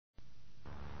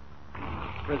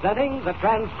presenting the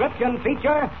transcription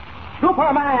feature,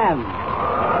 Superman. The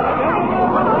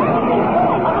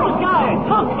sky!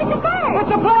 Look, it's a bird!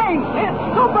 It's a plane! It's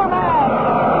Superman!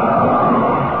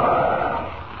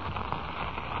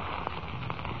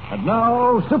 And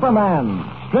now, Superman,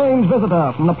 strange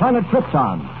visitor from the planet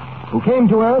Krypton, who came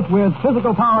to Earth with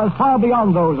physical powers far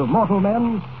beyond those of mortal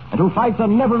men, and who fights a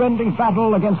never-ending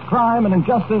battle against crime and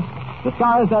injustice,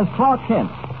 disguised as Clark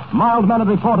Kent, mild-mannered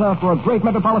reporter for a great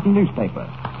metropolitan newspaper.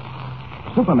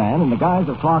 Superman, in the guise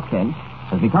of Clark Kent,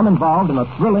 has become involved in a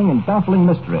thrilling and baffling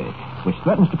mystery, which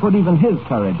threatens to put even his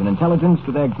courage and intelligence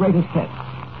to their greatest test.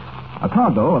 A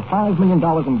cargo of $5 million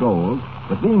in gold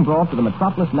was being brought to the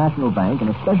Metropolis National Bank in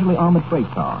a specially armored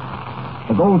freight car.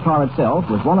 The gold car itself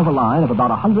was one of a line of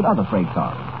about 100 other freight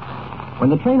cars. When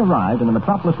the train arrived in the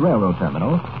Metropolis Railroad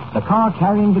Terminal, the car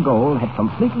carrying the gold had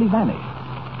completely vanished,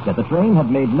 yet the train had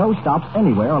made no stops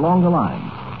anywhere along the line.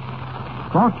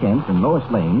 Clark Kent and Lois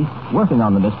Lane, working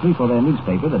on the mystery for their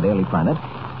newspaper, the Daily Planet,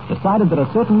 decided that a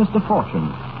certain Mr.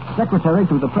 Fortune, secretary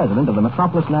to the president of the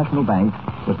Metropolis National Bank,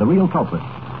 was the real culprit.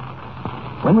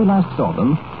 When we last saw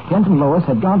them, Kent and Lois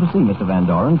had gone to see Mr. Van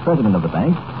Doren, president of the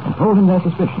bank, and told him their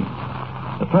suspicions.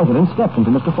 The president stepped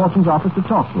into Mr. Fortune's office to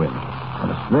talk to him,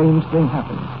 and a strange thing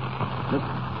happened.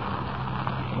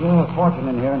 We'll have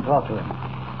Fortune in here and talk to him.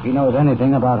 If he knows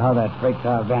anything about how that freight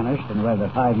car vanished and where the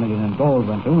 $5 million in gold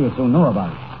went to, we'll soon know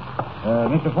about it.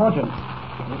 Mr. Fortune,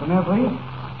 can you come here, please?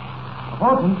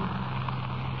 Fortune.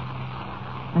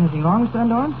 Anything wrong, Mr. Van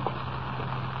Doren?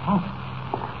 Oh,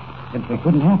 simply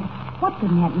couldn't happen. What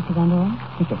couldn't happen, Mr. Van Doren?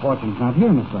 Mr. Fortune's not here,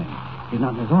 Miss Lane. He's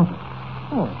not in his office.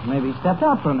 Oh, maybe he stepped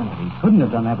out for a minute. He couldn't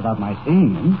have done that without my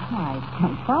seeing him. I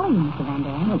can't follow you, Mr. Van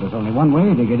Doren. Well, there's only one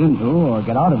way to get into or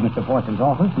get out of Mr. Fortune's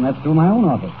office, and that's through my own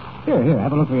office. Here,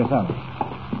 have a look for yourself.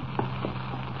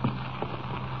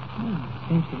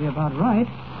 Seems to be about right.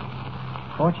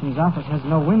 Fortune's office has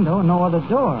no window and no other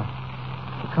door.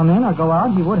 To come in or go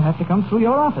out, he would have to come through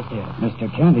your office here. Mr.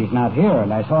 Kent, he's not here,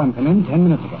 and I saw him come in 10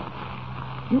 minutes ago.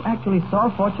 You actually saw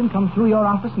Fortune come through your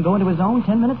office and go into his own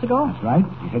 10 minutes ago? That's right.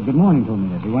 He said good morning to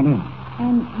me as he went in.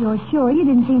 And you're sure you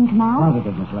didn't see him come out?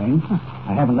 Positive, Miss Lane.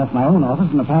 I haven't left my own office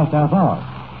in the past half hour.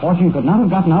 Fortune could not have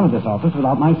gotten out of this office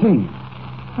without my seeing him.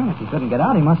 Well, if he couldn't get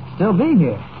out, he must still be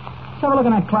here. Let's have a look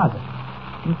in that closet.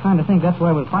 I'm trying to think that's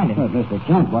where we'll find him. But, Mr.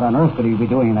 Kent, what on earth could he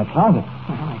be doing in that closet?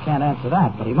 Well, I can't answer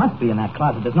that, but he must be in that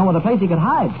closet. There's no other place he could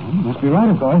hide. Well, you must be right,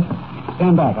 of course.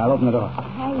 Stand back. I'll open the door.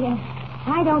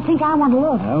 I don't think I want to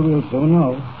look. Well, we'll soon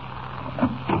know.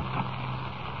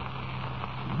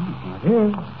 It's not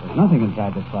here. There's nothing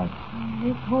inside this closet.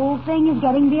 This whole thing is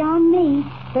getting beyond me.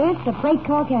 First, a freight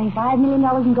car carrying $5 million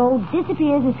in gold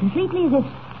disappears as completely as if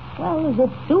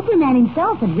Superman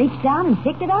himself had reached down and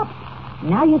picked it up.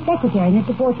 Now your secretary,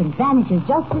 Mr. Fortune, vanishes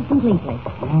just as completely.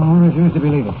 Oh, I refuse to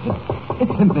believe it. It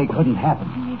simply couldn't happen.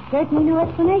 There's certainly no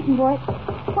explanation for it.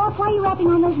 Clark, why are you rapping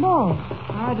on those walls?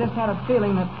 I just had a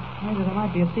feeling that maybe there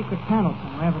might be a secret panel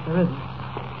somewhere, but there isn't.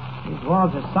 These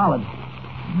walls are solid.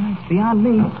 It's beyond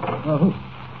me.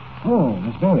 Oh,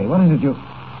 Miss Bailey, what is it you...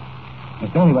 Miss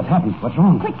Bailey, what happened? What's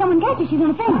wrong? Quick, someone catch her. She's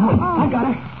going to faint. I got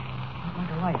her. Like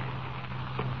a light.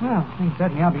 Well, things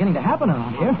certainly are beginning to happen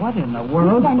around here. What in the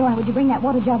world? Mr. Van Doren, would you bring that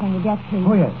water jug on your desk, please?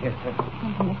 Oh, yes.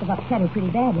 Something must have upset her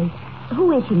pretty badly. Who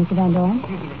is she, Mr. Van Doren?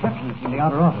 She's the receptionist in the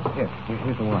outer office.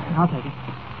 Here's the water. I'll take it. I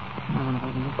wonder if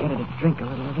I can just get her to drink a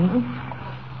little of it.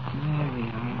 There we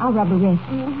are. I'll rub her wrist.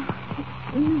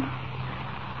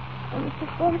 Mr.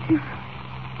 Fortune.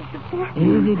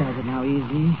 Easy does it now,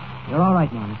 easy. You're all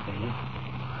right now, Miss Bailey.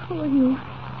 Who are you?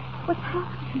 What's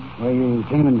happening? Well, you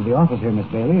came into the office here, Miss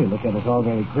Bailey. You looked at us all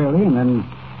very queerly, and then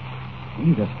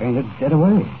you just fainted dead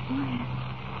away.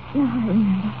 Now I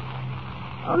remember.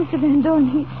 Oh, Mr. Van Doren,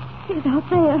 he's out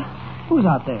there. Who's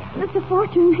out there? Mr.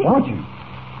 Fortune. Fortune?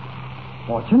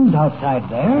 Fortune's outside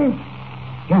there?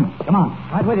 Jim, come on.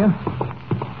 Right with you.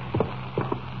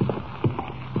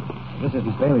 This is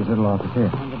Miss Bailey's little office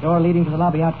here. And the door leading to the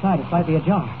lobby outside is slightly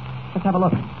ajar. Let's have a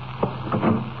look.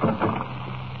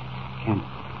 Kent,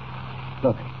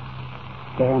 look.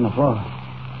 There on the floor.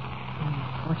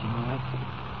 Fortune, all right.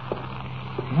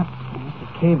 Yep, he must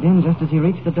have caved in just as he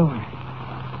reached the door.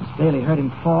 Miss Bailey heard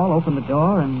him fall, opened the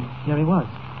door, and here he was.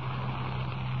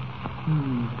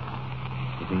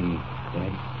 Is he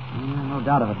dead? Yeah, no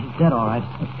doubt of it. He's dead, all right.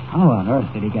 How on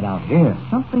earth did he get out here?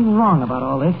 Something wrong about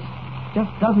all this.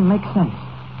 Just doesn't make sense.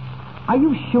 Are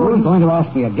you sure? You're going to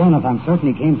ask me again if I'm certain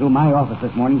he came through my office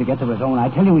this morning to get to his own. I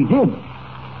tell you he did.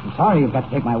 I'm sorry you've got to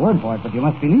take my word for it, but you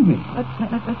must believe me. Let's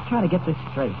try to get this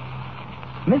straight.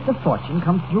 Mr. Fortune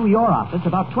comes through your office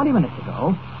about 20 minutes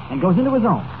ago and goes into his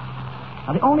own.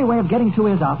 Now, the only way of getting to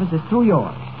his office is through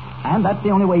yours. And that's the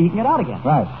only way he can get out again.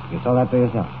 Right. You saw that for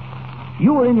yourself.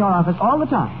 You were in your office all the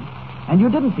time, and you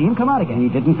didn't see him come out again. He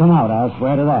didn't come out, I'll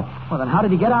swear to that. Well, then how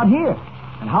did he get out here?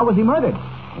 And how was he murdered?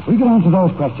 If we could answer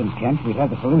those questions, Kent, we'd have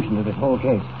the solution to this whole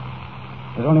case.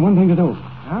 There's only one thing to do.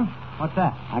 Huh? What's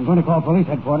that? I'm going to call police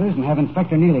headquarters and have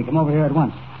Inspector Neely come over here at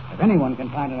once. If anyone can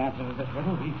find an answer to this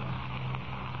riddle, he can.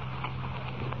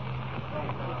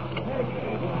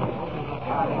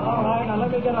 All right, now let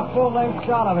me get a full-length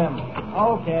shot of him.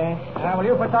 Okay. Will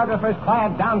you photographers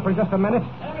quiet down for just a minute?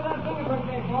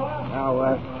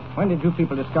 Now, when did you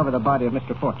people discover the body of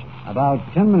Mr. Fortune? About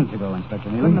 10 minutes ago, Inspector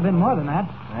Neely. Couldn't have been more than that.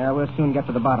 We'll soon get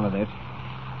to the bottom of this.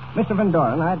 Mr. Van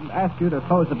Doren, I'd ask you to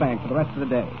close the bank for the rest of the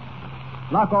day.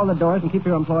 Lock all the doors and keep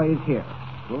your employees here.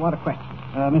 We'll want a question.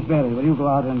 Miss Bailey, will you go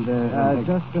out and...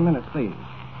 Just a minute, please.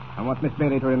 I want Miss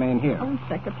Bailey to remain here. Oh,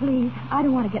 Inspector, please. I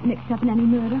don't want to get mixed up in any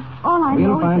murder. All I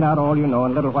know We'll find is out all you know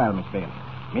in a little while, Miss Bailey.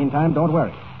 Meantime, don't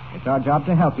worry. It's our job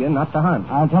to help you, not to harm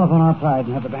you. I'll telephone outside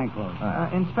and have the bank closed.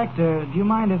 Inspector, do you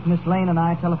mind if Miss Lane and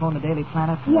I telephone the Daily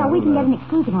Planet? Yeah, we can get an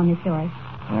exclusive on this story.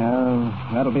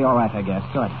 That'll be all right, I guess.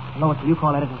 Good. Lois, will you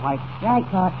call Editor White? Right,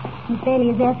 Clark. Miss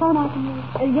Bailey, is there a phone I can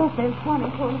use? Yes, there's one.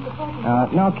 It's for Mr. Fortune.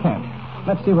 Now, Kent,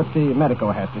 let's see what the medico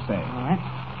has to say. All right.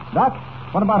 Doc,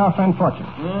 what about our friend Fortune?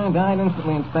 Died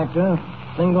instantly, Inspector.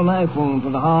 Single knife wound to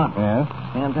the heart. Yes?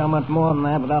 Can't tell much more than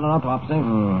that without an autopsy.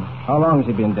 How long has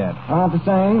he been dead? Hard to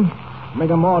say.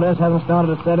 Rigor mortis hasn't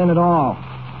started to set in at all.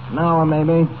 An hour,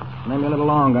 maybe a little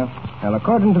longer. Well,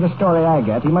 according to the story I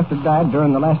get, he must have died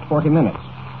during the last 40 minutes.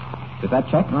 Does that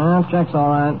check? Check's all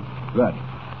right. Good.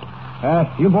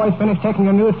 You boys finished taking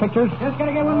your news pictures? Just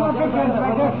gonna get one more picture,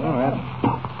 Inspector. All right.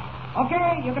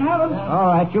 Okay, you can have them. All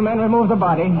right, you men remove the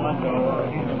body.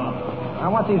 I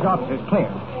want these officers clear.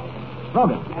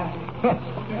 Logan, Fitz,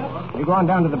 you go on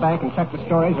down to the bank and check the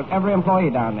stories of every employee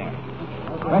down there.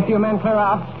 The rest of you men clear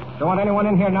out. Don't want anyone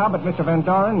in here now but Mr. Van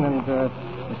Doren and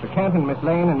Mr. Kent and Miss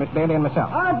Lane and Miss Bailey and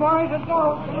myself. All right, boys, let's go.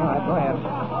 All right, go ahead.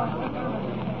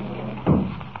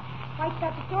 White's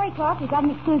got the story, Clark. We've got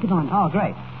an exclusive on it. Oh,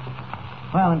 great.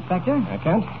 Well, Inspector?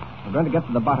 Kent, we're going to get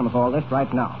to the bottom of all this right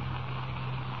now.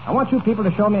 I want you people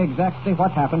to show me exactly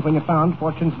what happened when you found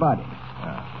Fortune's body.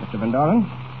 Mr. Van Doren?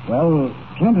 Well,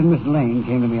 Kent and Miss Lane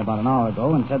came to me about an hour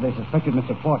ago and said they suspected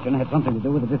Mr. Fortune had something to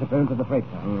do with the disappearance of the freight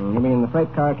car. You mean the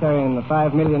freight car carrying the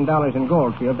 $5 million in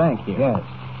gold for your bank here? Yes.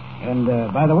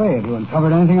 And, by the way, have you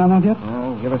uncovered anything on that yet?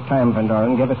 Give us time, Van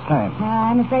Doren. Give us time.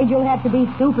 I'm afraid you'll have to be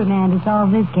Superman to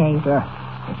solve this case.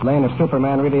 If Lane or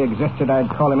Superman really existed, I'd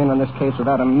call him in on this case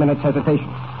without a minute's hesitation.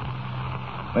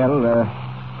 Well,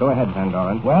 go ahead, Van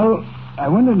Doren. Well, I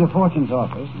went into Fortune's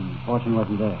office, and Fortune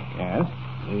wasn't there. Yes?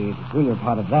 The peculiar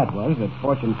part of that was that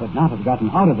Fortune could not have gotten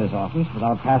out of this office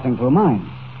without passing through mine.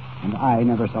 And I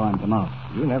never saw him come out.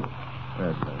 You never...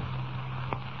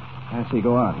 I see,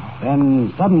 go on.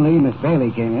 Then suddenly Miss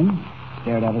Bailey came in,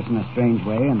 stared at us in a strange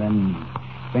way, and then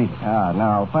fainted.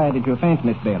 Now, why did you faint,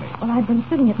 Miss Bailey? Well, I'd been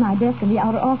sitting at my desk in the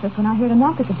outer office when I heard a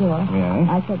knock at the door. Yes?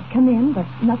 I said, come in, but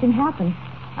nothing happened.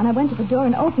 And I went to the door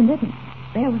and opened it, and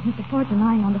there was Mr. Fortune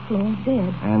lying on the floor, dead.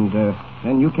 And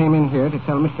then you came in here to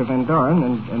tell Mr. Van Doren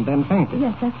and then fainted.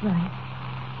 Yes, that's right.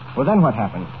 Well, then what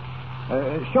happened?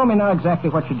 Show me now exactly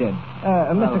what you did.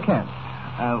 Mr. Kent.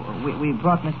 We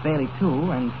brought Miss Bailey,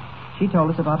 too, and she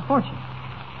told us about Fortune.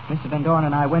 Mr. Van Doren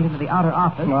and I went into the outer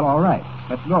office. Well, all right.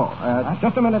 Let's go.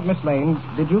 Just a minute, Miss Lane.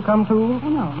 Did you come, too? Oh,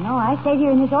 no. I stayed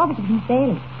here in this office with Miss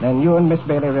Bailey. Then you and Miss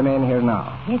Bailey remain here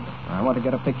now. Yes, sir. I want to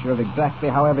get a picture of exactly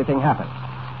how everything happened.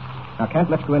 Now, Kent,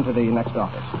 let's go into the next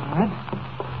office. All right.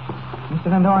 Mr.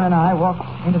 Van Doren and I walked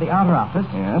into the outer office.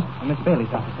 Yes? Miss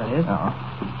Bailey's office, that is. Oh.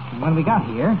 And when we got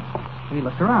here, we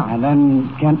looked around. And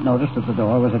then Kent noticed that the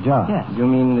door was ajar. Yes. You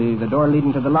mean the door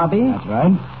leading to the lobby? That's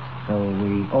right. So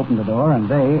we opened the door, and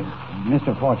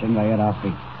Mr. Fortune, lay at our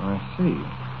feet. I see.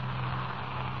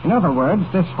 In other words,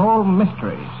 this whole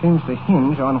mystery seems to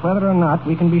hinge on whether or not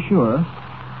we can be sure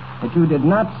that you did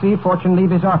not see Fortune leave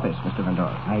his office, Mr. Van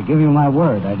Doren. I give you my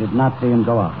word, I did not see him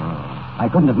go out. I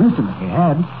couldn't have missed him if he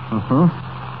had.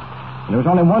 There was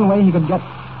only one way he could get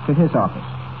to his office.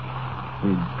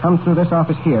 He'd come through this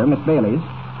office here, Miss Bailey's,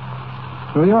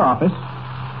 through your office,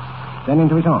 then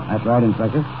into his own. That's right,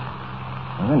 Inspector.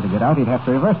 And then to get out, he'd have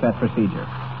to reverse that procedure.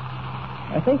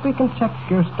 I think we can check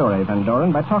your story, Van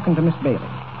Doren, by talking to Miss Bailey.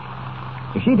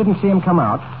 If she didn't see him come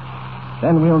out,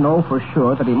 then we'll know for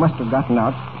sure that he must have gotten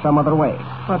out some other way.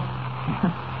 But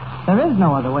there is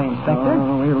no other way, Inspector.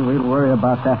 We'll worry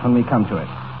about that when we come to it.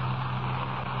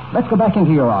 Let's go back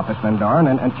into your office, Van Doren,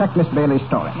 and check Miss Bailey's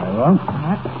story. Very well.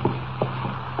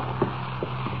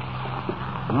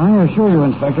 I assure you,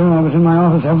 Inspector, I was in my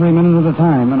office every minute of the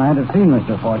time, and I'd have seen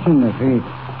Mr. Fortune if he...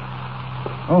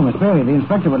 Oh, Miss Bailey, the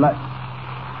inspector would like...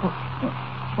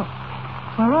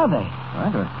 Where are they?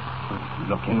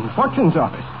 Look in Fortune's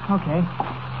office. Okay.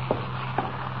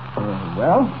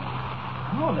 Well?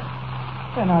 Oh,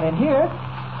 they're not in here.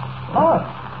 Lois!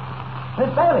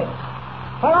 Miss Bailey!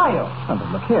 Where are you? Oh,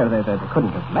 but look here, they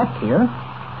couldn't have left here.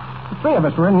 The three of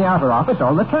us were in the outer office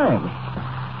all the time.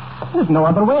 There's no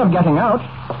other way of getting out.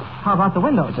 How about the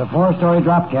windows? It's a 4-story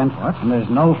drop, Kent. What? And there's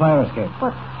no fire escape.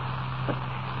 But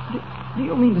do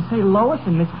you mean to say Lois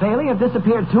and Miss Bailey have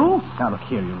disappeared too? Now, look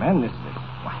here, you men. This is...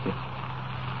 Why, it's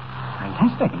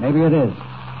fantastic. Maybe it is.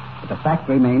 But the fact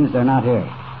remains they're not here.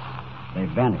 They've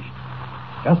vanished.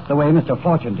 Just the way Mr.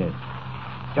 Fortune did.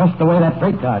 Just the way that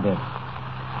freight car did.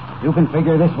 If you can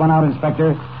figure this one out,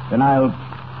 Inspector, then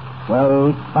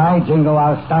well, by jingo,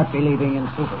 I'll start believing in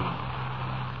Superman.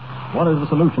 What is the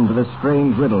solution to this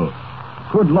strange riddle?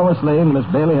 Could Lois Lane and Miss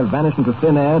Bailey have vanished into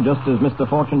thin air just as Mr.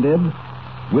 Fortune did?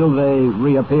 Will they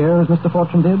reappear as Mr.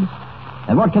 Fortune did?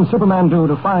 And what can Superman do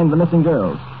to find the missing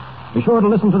girls? Be sure to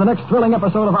listen to the next thrilling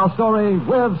episode of our story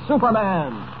with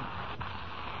Superman.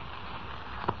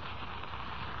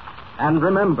 And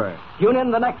remember, tune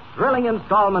in the next thrilling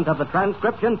installment of the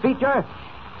transcription feature,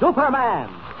 Superman.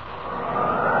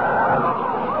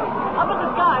 Up in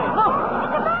the sky. Look!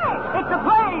 It's a bird! It's a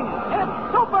plane! It's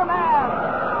Superman!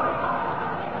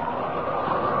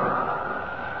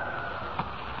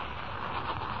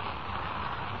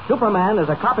 Superman is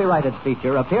a copyrighted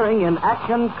feature appearing in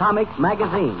Action Comics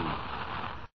magazine.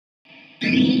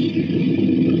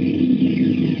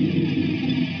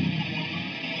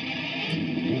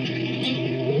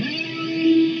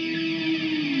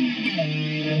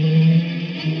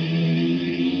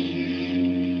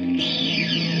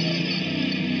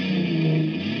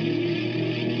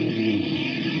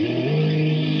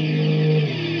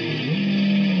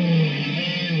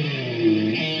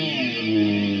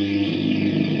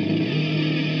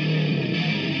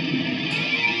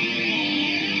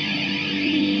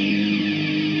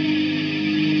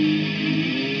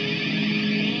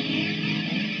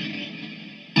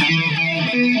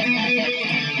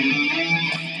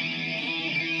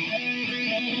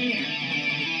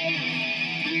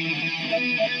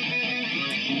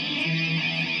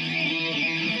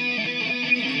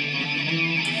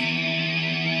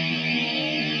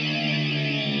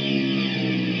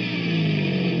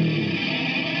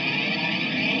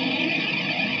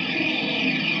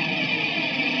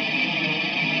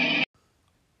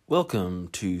 Welcome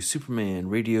to Superman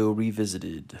Radio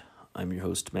Revisited. I'm your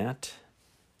host, Matt,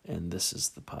 and this is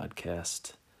the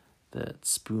podcast that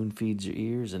spoon feeds your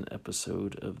ears an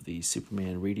episode of the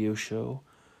Superman Radio Show,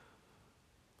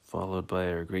 followed by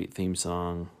our great theme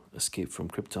song, Escape from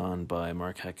Krypton by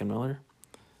Mark Hackenmiller,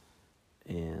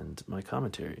 and my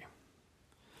commentary.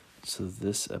 So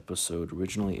this episode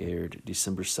originally aired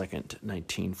December 2nd,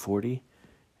 1940,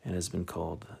 and has been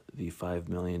called the $5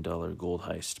 Million Gold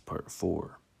Heist Part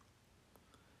 4.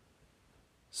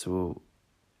 So,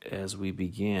 as we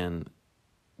began,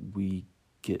 we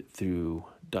get through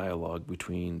dialogue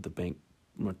between the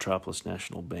Metropolis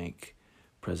National Bank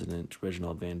President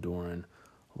Reginald Van Doren,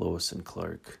 Lois and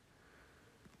Clark,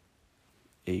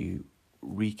 a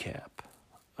recap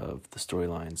of the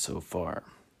storyline so far.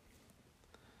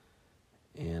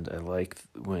 And I like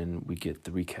when we get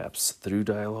the recaps through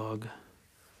dialogue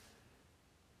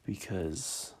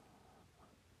because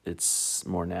it's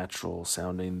more natural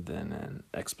sounding than an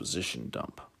exposition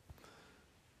dump.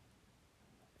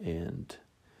 And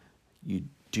you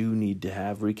do need to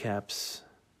have recaps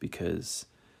because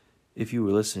if you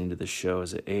were listening to the show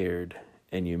as it aired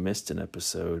and you missed an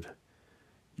episode,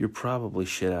 you're probably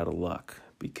shit out of luck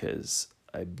because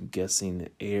I'm guessing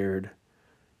it aired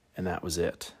and that was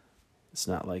it. It's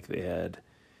not like they had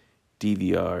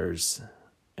DVRs,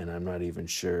 and I'm not even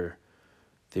sure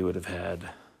they wouldn't have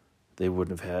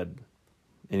had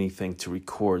anything to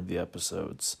record the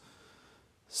episodes.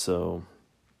 So,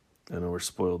 I know we're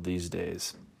spoiled these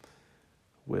days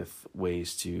with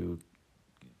ways you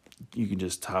can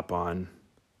just hop on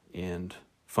and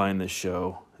find this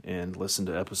show and listen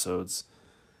to episodes.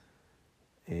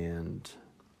 And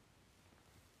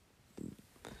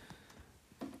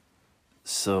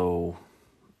so,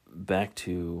 back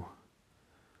to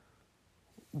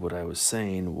what I was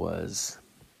saying was,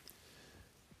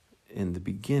 in the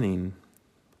beginning,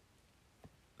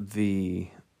 the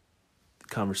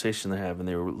conversation they're having,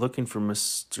 they were looking for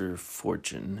Mr.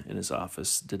 Fortune in his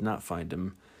office, did not find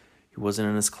him. He wasn't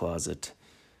in his closet.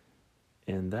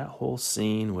 And that whole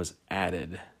scene was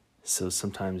added, so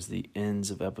sometimes the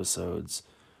ends of episodes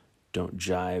don't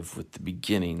jive with the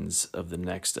beginnings of the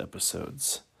next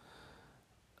episodes.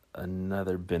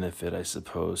 Another benefit, I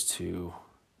suppose, to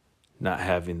not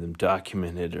having them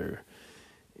documented, or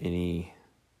anybody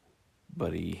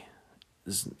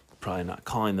is probably not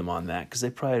calling them on that because they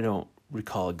probably don't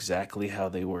recall exactly how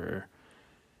they were.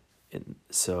 And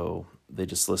so they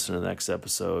just listen to the next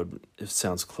episode. If it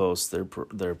sounds close, they're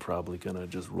probably going to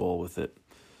just roll with it.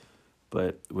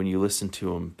 But when you listen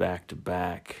to them back to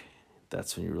back,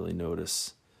 that's when you really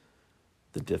notice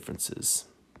the differences.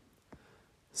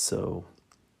 So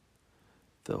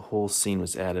the whole scene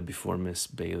was added before Miss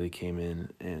Bailey came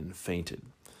in and fainted.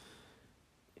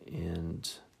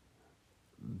 And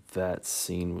that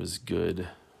scene was good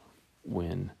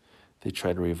when they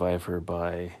tried to revive her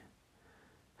by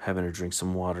having her drink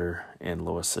some water, and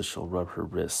Lois says she'll rub her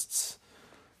wrists.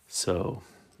 So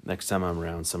next time I'm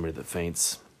around somebody that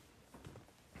faints,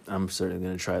 I'm certainly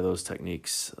going to try those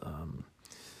techniques,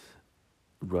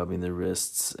 rubbing their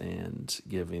wrists and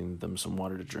giving them some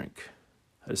water to drink.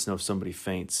 I just know if somebody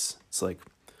faints, it's like,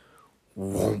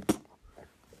 whoomp.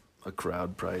 A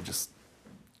crowd probably just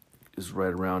is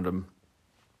right around them.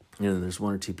 And then there's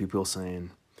one or two people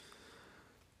saying,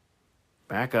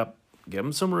 back up, give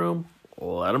them some room,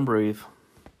 let them breathe.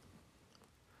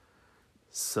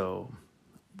 So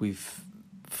we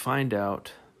find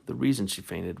out the reason she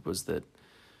fainted was that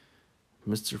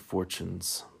Mr.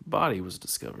 Fortune's body was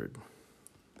discovered.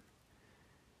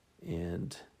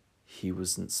 And he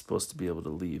wasn't supposed to be able to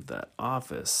leave that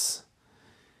office.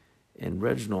 And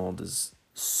Reginald is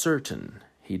certain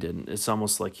he didn't. It's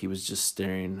almost like he was just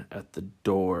staring at the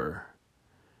door.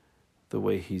 The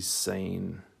way he's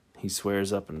saying, he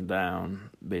swears up and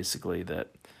down, basically,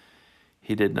 that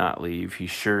he did not leave. He's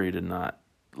sure he did not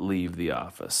leave the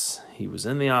office. He was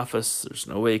in the office. There's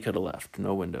no way he could have left.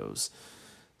 No windows.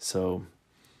 So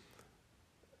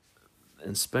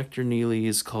Inspector Neely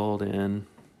is called in,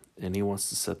 and he wants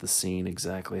to set the scene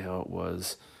exactly how it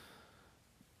was.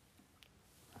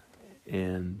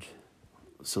 And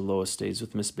so Lois stays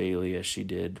with Miss Bailey as she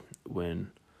did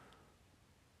when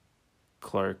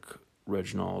Clark,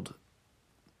 Reginald,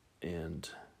 and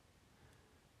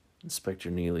Inspector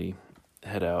Neely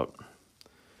head out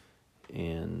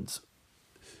and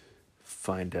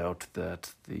find out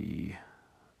that the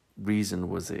reason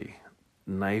was a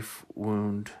knife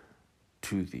wound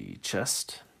to the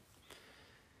chest.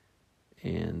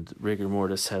 And rigor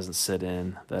mortis hasn't set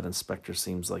in. That inspector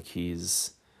seems like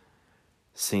he's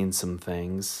seen some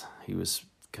things. He was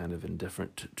kind of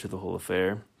indifferent to the whole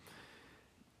affair.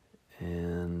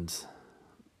 And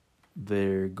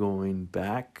they're going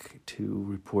back to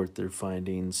report their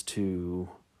findings to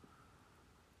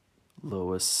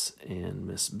Lois and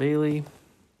Miss Bailey.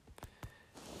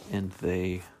 And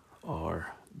they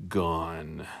are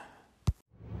gone.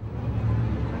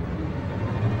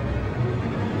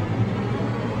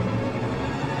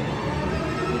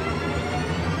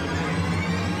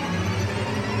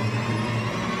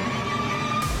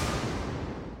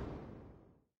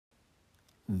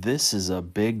 This is a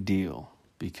big deal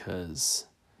because,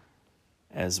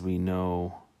 as we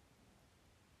know,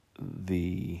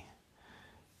 the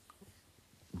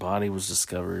body was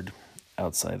discovered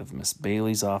outside of Miss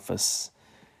Bailey's office,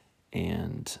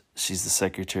 and she's the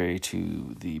secretary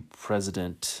to the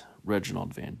president,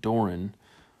 Reginald Van Doren.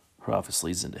 Her office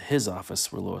leads into his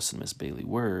office where Lois and Miss Bailey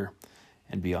were,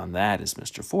 and beyond that is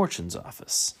Mr. Fortune's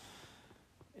office.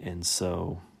 And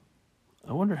so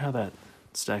I wonder how that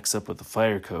stacks up with the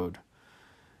fire code.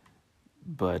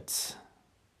 But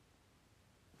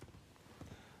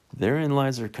therein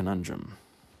lies our conundrum.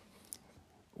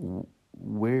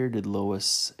 Where did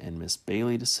Lois and Miss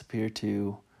Bailey disappear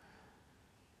to?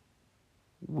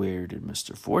 Where did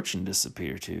Mr. Fortune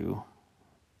disappear to?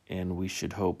 And we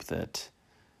should hope that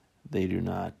they do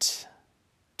not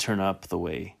turn up the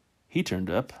way he turned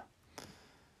up.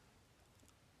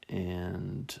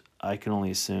 And I can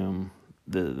only assume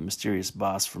the mysterious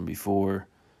boss from before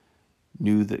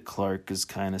knew that Clark is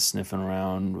kind of sniffing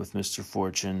around with Mr.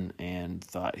 Fortune and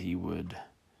thought he would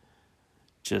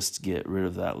just get rid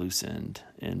of that loose end,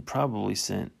 and probably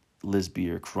sent Lisby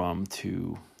or Crumb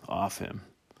to off him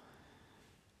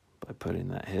by putting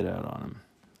that hit out on him.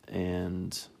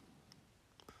 And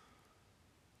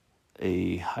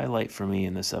a highlight for me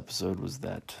in this episode was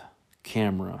that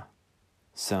camera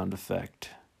sound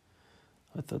effect.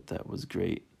 I thought that was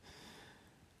great.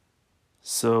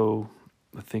 So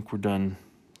I think we're done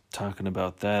talking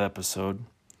about that episode.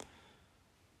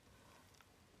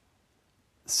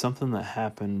 Something that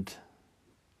happened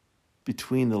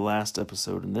between the last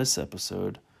episode and this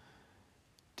episode,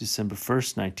 December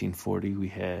 1st, 1940, we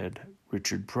had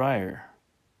Richard Pryor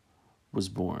was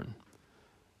born.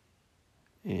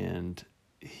 And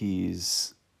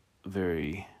he's a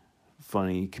very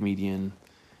funny comedian.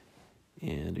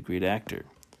 and a great actor.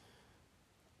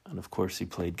 And of course, he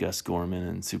played Gus Gorman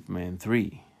in Superman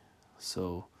 3.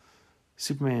 So,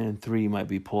 Superman 3 might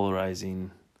be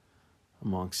polarizing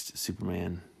amongst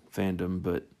Superman fandom,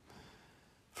 but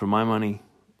for my money,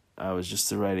 I was just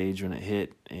the right age when it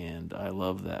hit, and I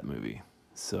love that movie.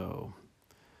 So,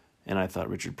 and I thought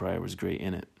Richard Pryor was great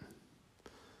in it.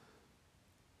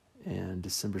 And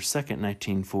December 2nd,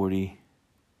 1940,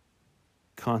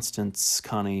 Constance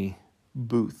Connie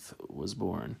Booth was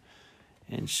born,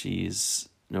 and she's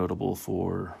notable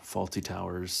for Fawlty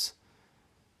Towers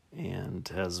and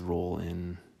has a role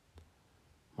in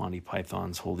Monty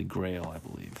Python's Holy Grail, I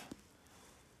believe.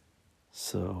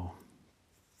 So,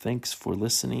 thanks for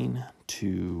listening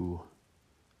to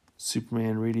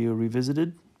Superman Radio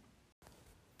Revisited.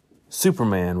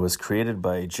 Superman was created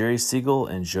by Jerry Siegel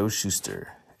and Joe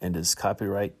Shuster and is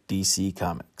copyright DC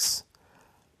Comics.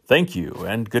 Thank you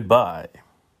and goodbye.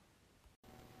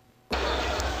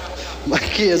 My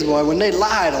kids, boy, when they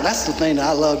lie, though, that's the thing that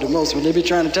I love the most. When they be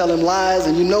trying to tell them lies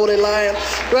and you know they lying,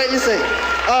 right? You say,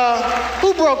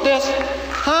 who broke this?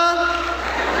 Huh?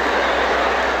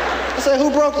 I say, who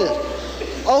broke this?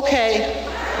 Okay.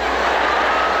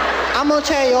 I'm going to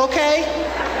tell you, okay?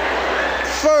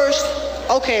 First,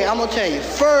 okay, I'm going to tell you.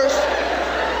 First,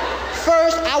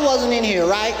 I wasn't in here,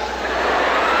 right?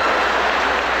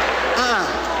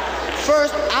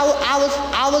 First,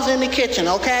 I was in the kitchen,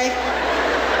 okay?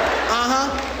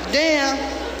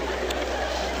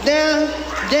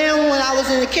 Then when I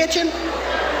was in the kitchen,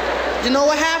 you know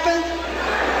what happened?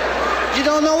 You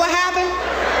don't know what happened?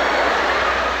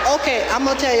 Okay, I'm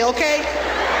gonna tell you, okay?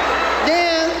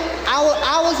 Then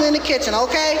I was in the kitchen,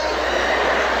 okay?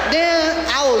 Then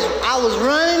I was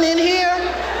running in here.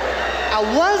 I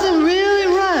wasn't really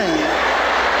running.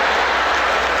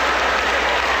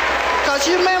 Cause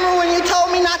you remember when you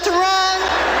told me not to run?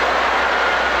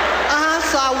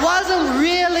 So I wasn't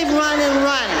really running.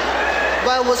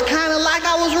 But it was kind of like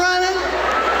I was running.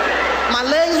 My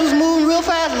legs was moving real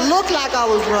fast. It looked like I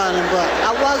was running, but I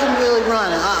wasn't really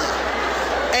running.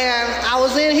 And I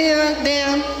was in here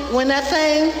then when that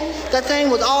thing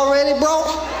was already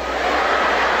broke.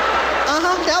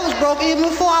 That was broke even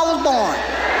before I was born.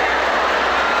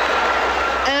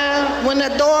 And when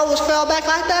that door fell back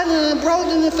like that, and it broke,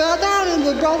 and it fell down, and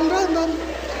it was broken.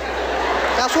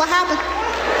 That's what happened.